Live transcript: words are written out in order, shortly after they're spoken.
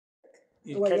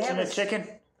You catching a chicken?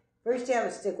 First you have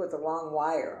a stick with a long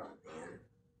wire on the end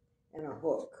and a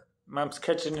hook. Mom's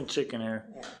catching a chicken here.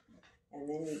 Yeah. And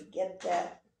then you get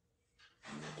that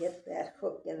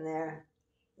hook in there.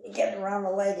 You get it around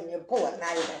the leg and you pull it. Now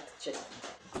you got the chicken.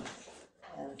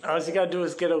 And All you got to do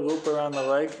is get a loop around the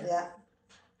leg. Yeah.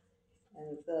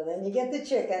 And so then you get the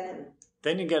chicken. And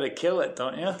then you got to kill it,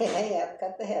 don't you? Yeah,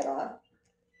 cut the head off.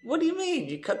 What do you mean?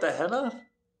 You cut the head off?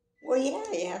 Well, yeah,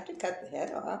 you have to cut the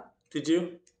head off. Did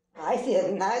you? I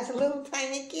didn't. I was a little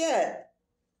tiny kid.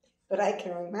 But I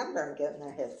can remember them getting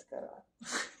their heads cut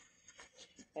off.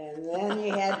 And then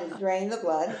you had to drain the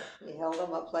blood. You held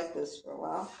them up like this for a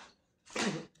while.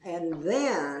 And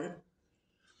then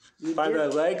you by the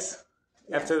legs?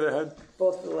 Yeah. After the head?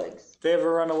 Both the legs. They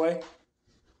ever run away?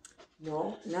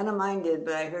 No, none of mine did,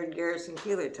 but I heard Garrison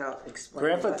Keeler explain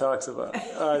Grandpa talks about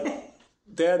it.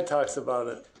 Dad talks about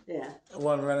it. Yeah.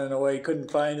 One running away, he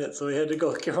couldn't find it, so he had to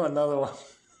go kill another one.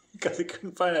 Because he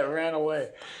couldn't find it, ran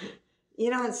away. You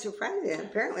know, it's surprising.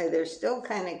 Apparently, they still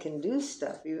kind of can do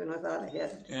stuff, even without a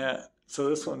head. Yeah, so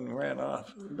this one ran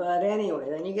off. But anyway,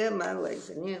 then you get my legs,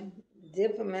 and you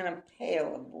dip them in a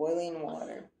pail of boiling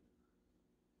water.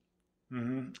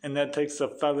 Mm-hmm. And that takes the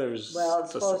feathers. Well,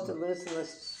 it's supposed to loosen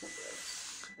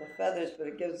the feathers, but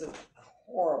it gives a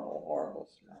horrible, horrible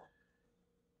smell.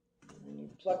 And then you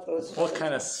pluck those feathers. What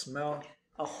kind of smell?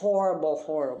 A horrible,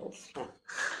 horrible smell.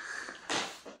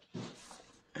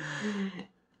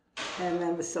 And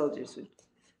then the soldiers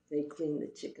they clean the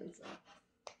chickens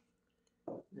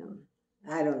up.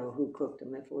 I don't know who cooked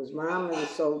them, if it was Mom or the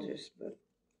soldiers, but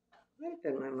it might have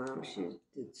been my mom. She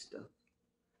did stuff.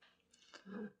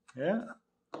 Yeah.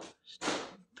 She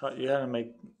taught you how to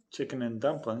make chicken and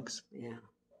dumplings. Yeah.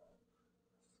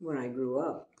 When I grew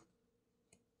up.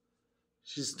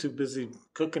 She's too busy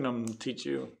cooking them to teach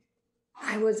you.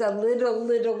 I was a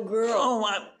little girl.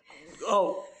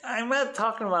 I'm not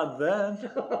talking about then.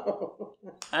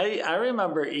 I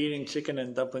remember eating chicken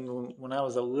and dumplings when I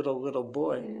was a little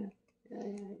boy. Yeah.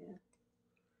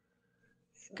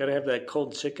 Got to have that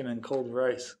cold chicken and cold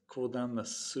rice. Cool down the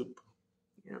soup.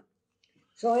 Yeah.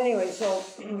 So anyway,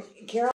 Carol